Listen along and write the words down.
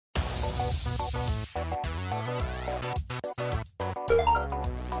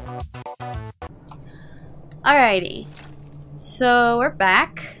Alrighty, so we're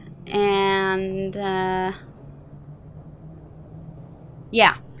back, and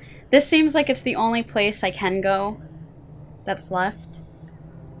yeah, this seems like it's the only place I can go that's left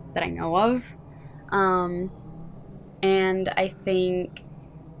that I know of, and I think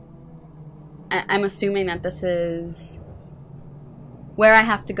I'm assuming that this is where I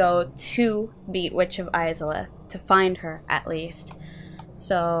have to go to beat Witch of Ceaseless, to find her at least.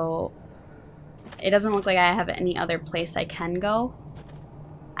 So it doesn't look like I have any other place I can go.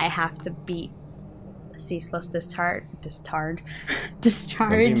 I have to beat Ceaseless Discharge. Discharge. Don't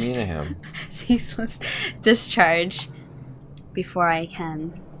be mean to him. Ceaseless Discharge before I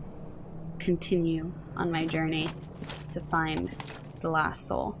can continue on my journey to find the last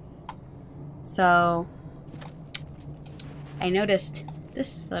soul. So I noticed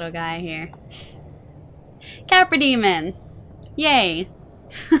this little guy here. Capra Demon! Yay!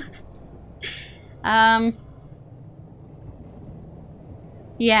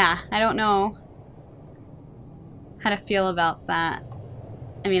 Yeah, I don't know how to feel about that.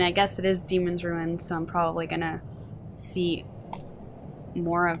 I mean, I guess it is Demon's Ruin, so I'm probably gonna see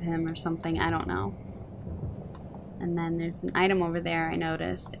more of him or something, I don't know. And then there's an item over there I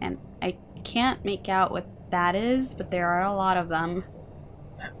noticed, and I can't make out what that is, but there are a lot of them.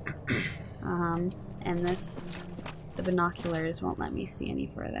 And the binoculars won't let me see any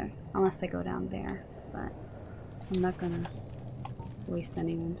further, unless I go down there, but I'm not gonna waste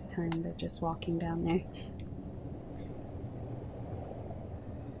anyone's time. They're just walking down there.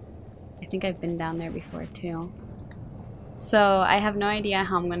 I think I've been down there before too. So I have no idea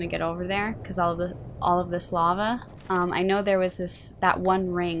how I'm gonna get over there because all of this lava. I know there was that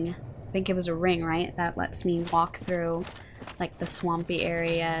one ring. I think it was a ring, right? That lets me walk through like the swampy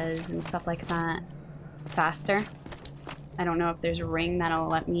areas and stuff like that faster. I don't know if there's a ring that'll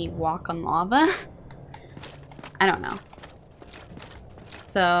let me walk on lava. I don't know.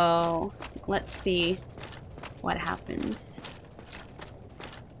 So let's see what happens.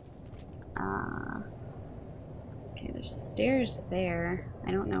 Okay, there's stairs there.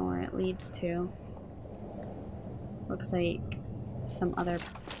 I don't know where it leads to. Looks like some other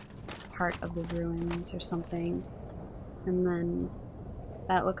part of the ruins or something. And then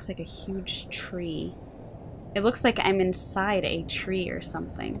that looks like a huge tree. It looks like I'm inside a tree or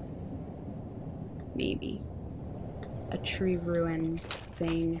something. Maybe. A tree ruin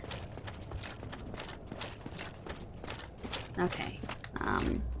thing. Okay.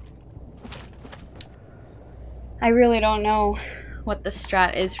 I really don't know what the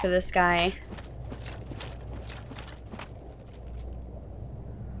strat is for this guy.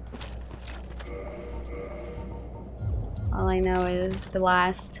 All I know is the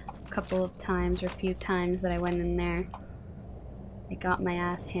last couple of times or few times that I went in there, I got my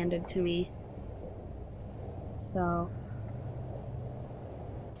ass handed to me. So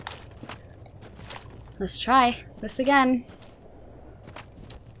let's try this again.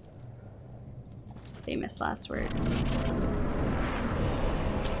 Famous last words.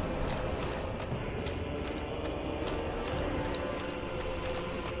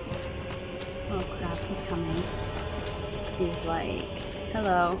 Oh crap, he's coming. He's like,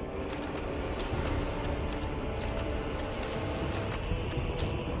 hello.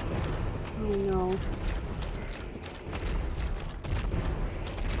 Oh no.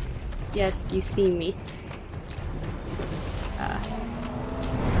 Yes, you see me.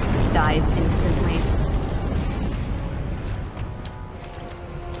 Dies instantly.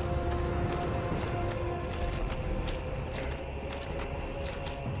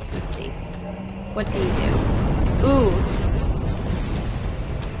 Let's see. What can you do? Ooh.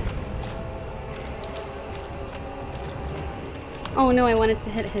 Oh no, I wanted to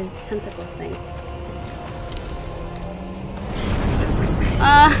hit his tentacle thing.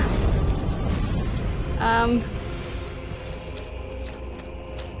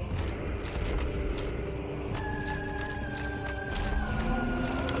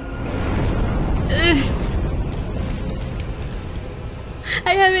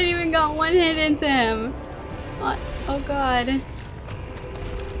 I haven't even got one hit into him. What? Oh god. Damn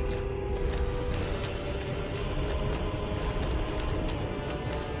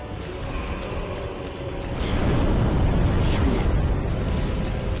it.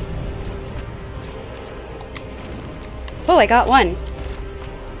 Oh, I got one.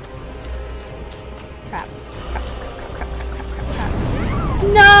 Crap. Crap, crap, crap, crap, crap, crap, crap.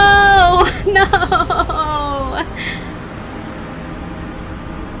 No! No!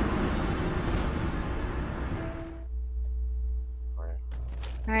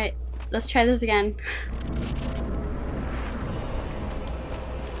 Alright. let's try this again.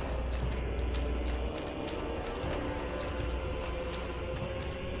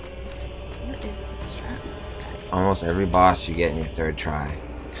 What is this strat in this guy? Almost every boss you get in your third try,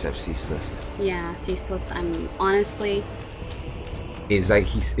 except Ceaseless. Yeah, Ceaseless. I'm honestly. It's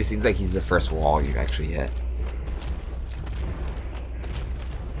like it seems like he's the first wall you actually hit.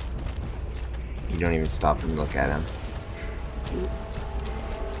 You don't even stop and look at him.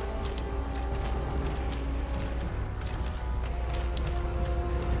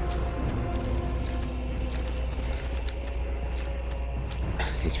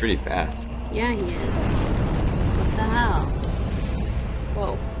 He's pretty fast. Yeah, he is. What the hell?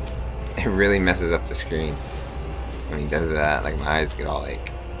 Whoa. It really messes up the screen when he does that. Like my eyes get all like.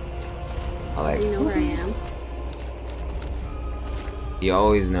 Do you know where I am? He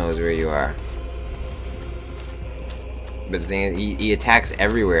always knows where you are. But the thing is, he attacks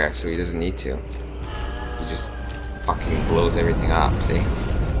everywhere, so he doesn't need to. He just fucking blows everything up, see?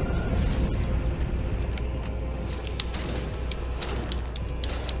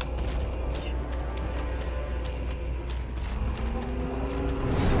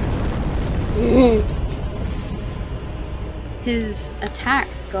 His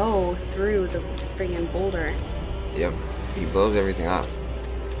attacks go through the friggin' boulder. Yep, he blows everything up.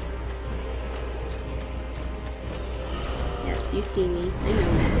 Yes, you see me. I know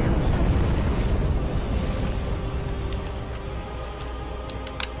you do.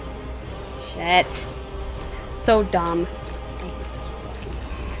 Shit. So dumb. I hate this fucking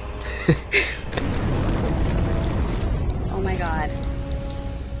spear. Oh my god.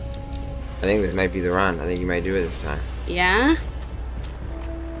 I think this might be the run. I think you might do it this time. Yeah?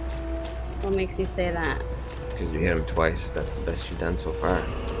 What makes you say that? Because you hit him twice. That's the best you've done so far.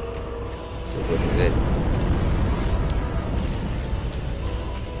 So it's looking good.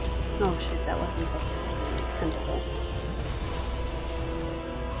 Oh shit, that wasn't the tentacle.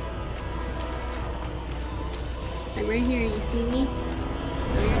 I'm right here, you see me?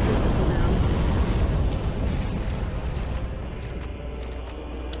 Throw your tentacle down.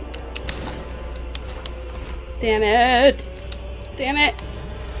 Damn it! Damn it!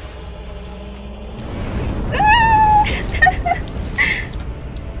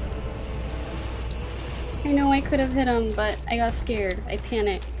 I know I could have hit him, but I got scared. I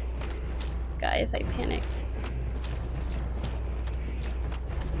panicked. Guys, I panicked.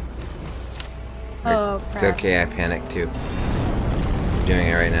 Oh, crap. It's okay, I panicked too. I'm doing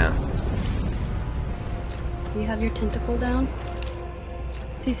it right now. You have your tentacle down?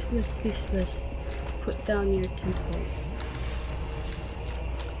 Ceaseless, ceaseless. Put down your tentacle.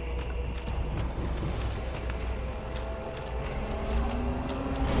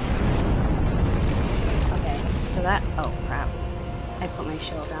 Okay, so that. Oh crap. I put my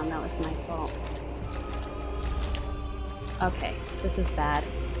shield down, that was my fault. Okay, this is bad.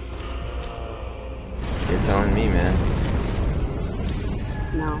 You're telling me, man.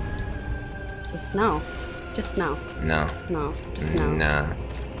 No. Just no. Just no. No. No. Just no. Nah.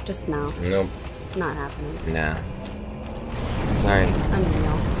 Just no. Nope. Not happening. Nah. Sorry.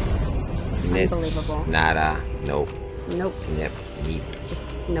 Unreal. Nits. Unbelievable. Nada. Nope. Nope. Nip. Neep.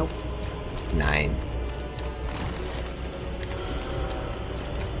 Just nope. 9.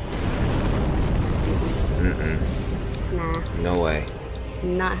 Mm-mm. Nah. No way.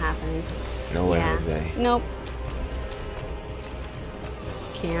 Not happening. No way, Yeah. Jose. Nope.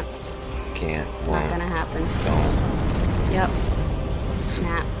 Can't. Can't. Not Won't. gonna happen. Don't. Yep.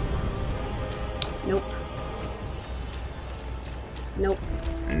 Nah. Nope. Nope.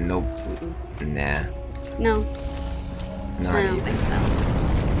 Nope. Mm-mm. Nah. No. Not I don't even. think so.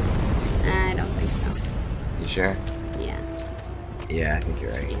 I don't think so. You sure? Yeah. Yeah, I think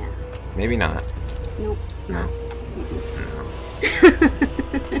you're right. Yeah. Maybe not. Nope. No. No. No.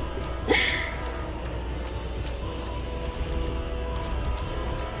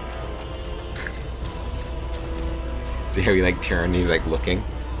 See how he like turned? He's like looking.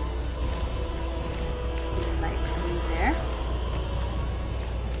 Like, are you there?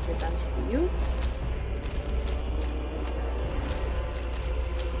 Did I see you?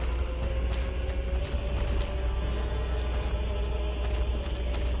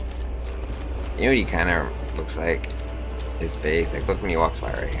 You know what he kind of looks like? His face. Like, look when he walks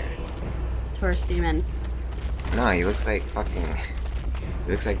by right here. Taurus demon. No, he looks like fucking.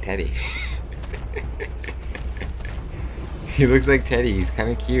 He looks like Teddy. He looks like Teddy. He's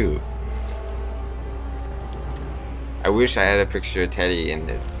kind of cute. I wish I had a picture of Teddy in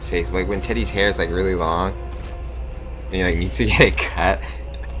his face. Like when Teddy's hair is like really long, and he like needs to get it cut.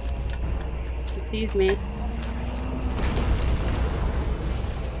 He sees me.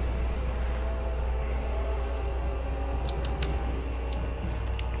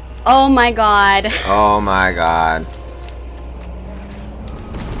 Oh my god. Oh my god.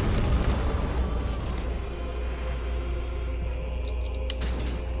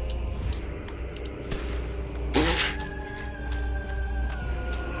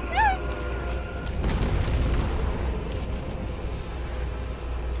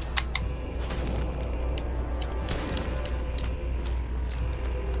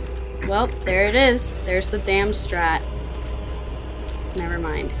 Well, there it is. There's the damn strat. Never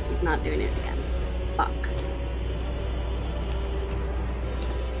mind. He's not doing it again. Fuck.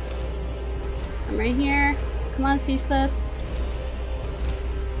 I'm right here. Come on, Ceaseless.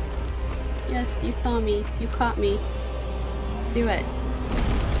 Yes, you saw me. You caught me. Do it.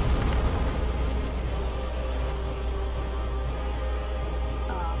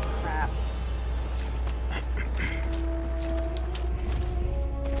 Oh, crap.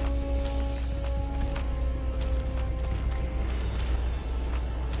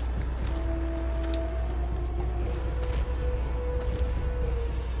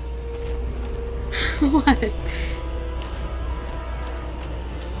 What?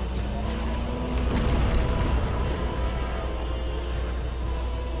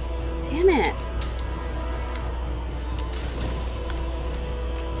 Damn it.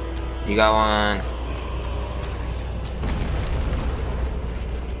 You got one.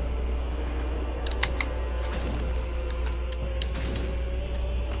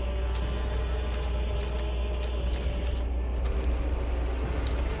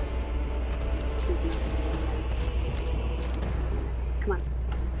 Come on.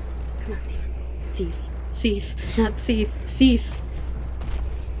 Come on, cease. Cease. Not cease. Cease.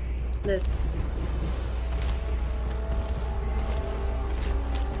 This.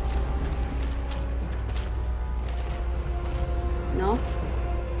 No?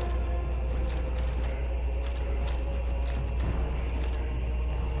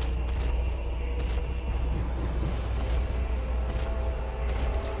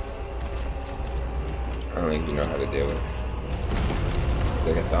 I don't think you know how to do it. It's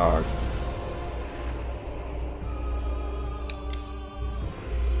like a dog.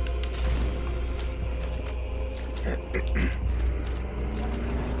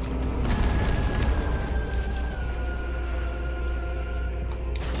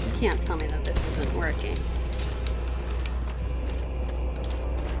 You can't tell me that this isn't working.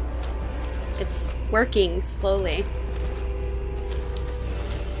 It's working slowly.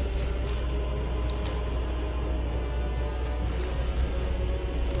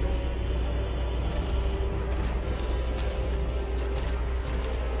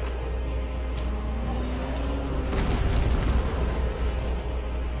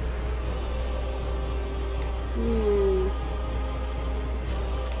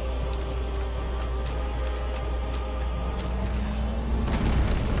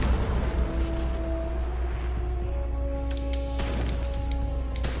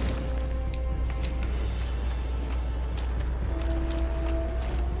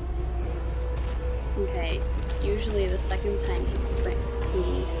 Okay, usually the second time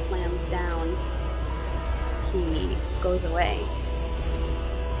he slams down, he goes away.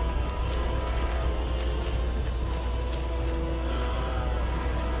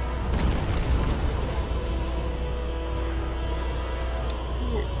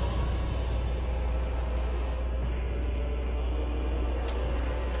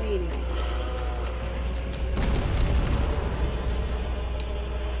 Wait.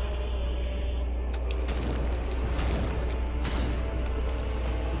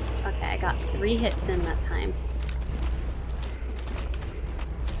 Okay, I got 3 hits in that time.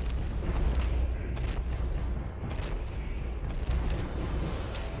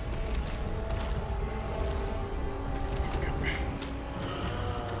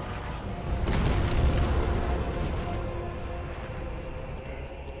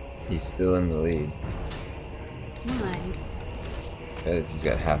 He's still in the lead. Why? Because he's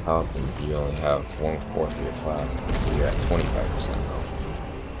got half health and you only have 1/4 of your flask. So you're at 25% health.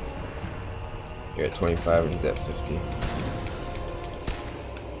 You're at 25 and he's at 50.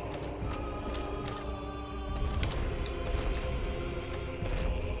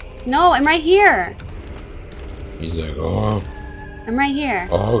 No, I'm right here. He's like, oh. I'm right here.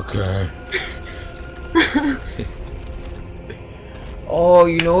 Okay. Oh,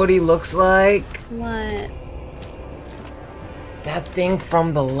 you know what he looks like? What? That thing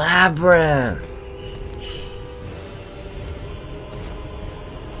from the labyrinth.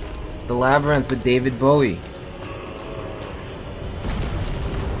 The labyrinth with David Bowie.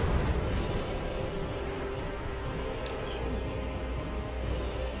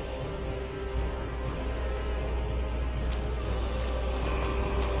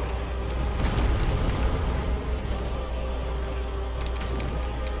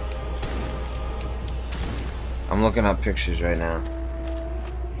 I'm looking up pictures right now.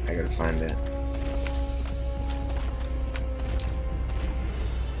 I gotta find it.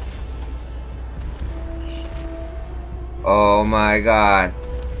 Oh my god.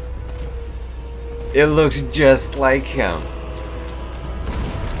 It looks just like him.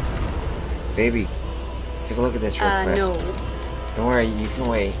 Baby, take a look at this real quick. No. Don't worry, you can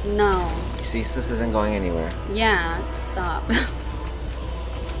wait. No. Ceaseless isn't going anywhere. Yeah, stop.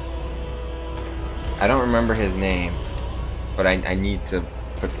 I don't remember his name, but I need to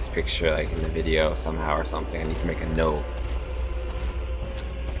put this picture like in the video somehow or something. I need to make a note.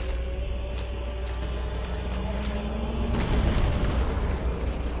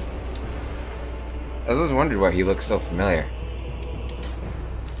 I always wondered why he looks so familiar.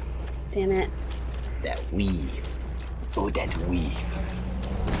 Damn it. That weave. Oh, that weave.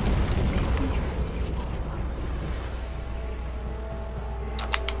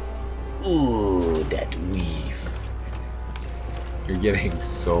 Ooh, that weave. You're getting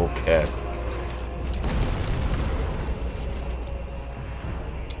so pissed.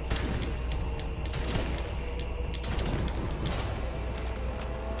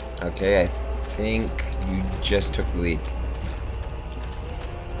 Okay, I think you just took the lead.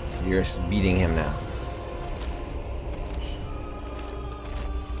 You're beating him now.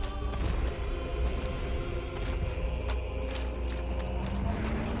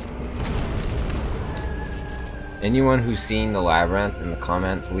 Anyone who's seen the labyrinth in the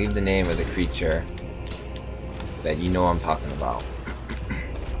comments, leave the name of the creature that you know I'm talking about.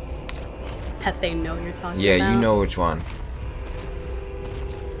 That they know you're talking about? Yeah, you know which one.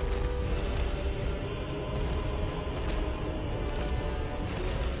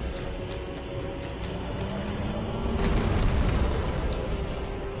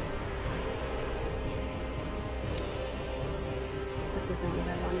 This isn't what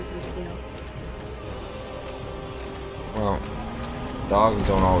I wanted them to do. Well, dogs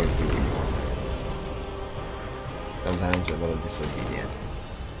don't always do what you want. Sometimes they're a little disobedient.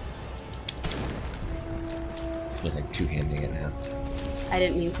 You're like two-handing it now. I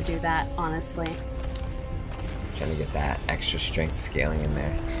didn't mean to do that, honestly. Trying to get that extra strength scaling in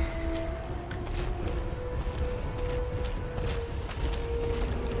there.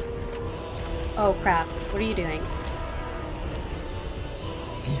 Oh crap, what are you doing?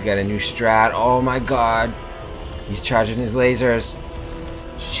 He's got a new strat. Oh my god. He's charging his lasers.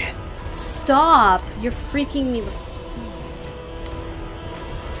 Shit. Stop! You're freaking me.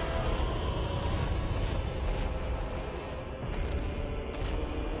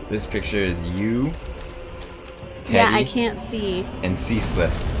 This picture is you, Teddy, Yeah, I can't see. and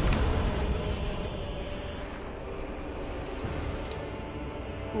Ceaseless.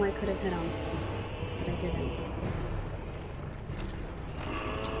 Oh, I could have hit him, but I didn't.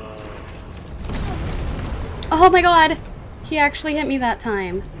 Oh my god! He actually hit me that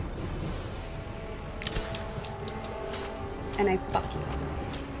time. And I fuck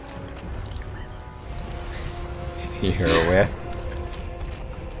you. You're a whiff.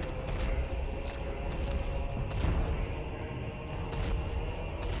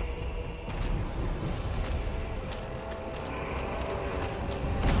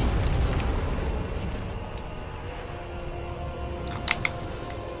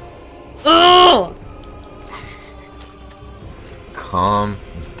 Oh! Calm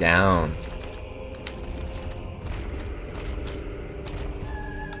down.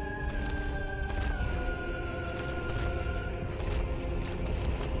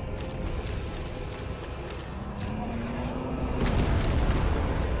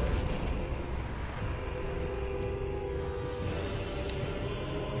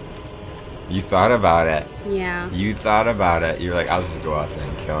 You thought about it. Yeah. You thought about it. You're like, I'll just go out there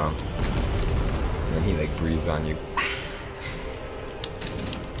and kill him. And then he like breathes on you.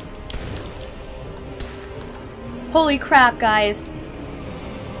 Holy crap, guys.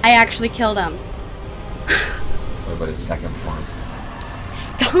 I actually killed him. What about his second form?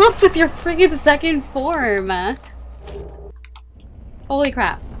 Stop with your friggin' second form. Holy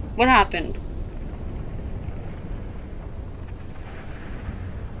crap. What happened?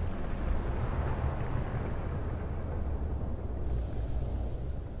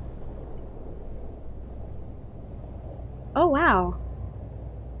 Oh, wow.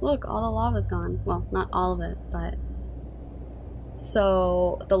 Look, all the lava's gone. Well, not all of it, but...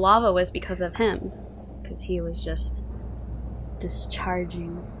 So, the lava was because of him. Because he was just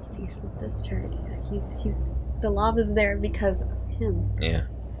discharging. Ceaseless discharge. He's... The lava's there because of him. Yeah.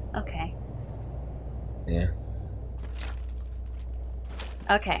 Okay. Yeah.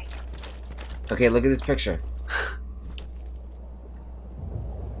 Okay. Okay, look at this picture.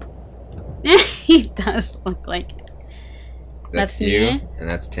 He does look like it. That's you, me. and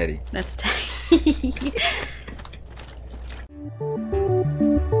that's Teddy. That's Teddy.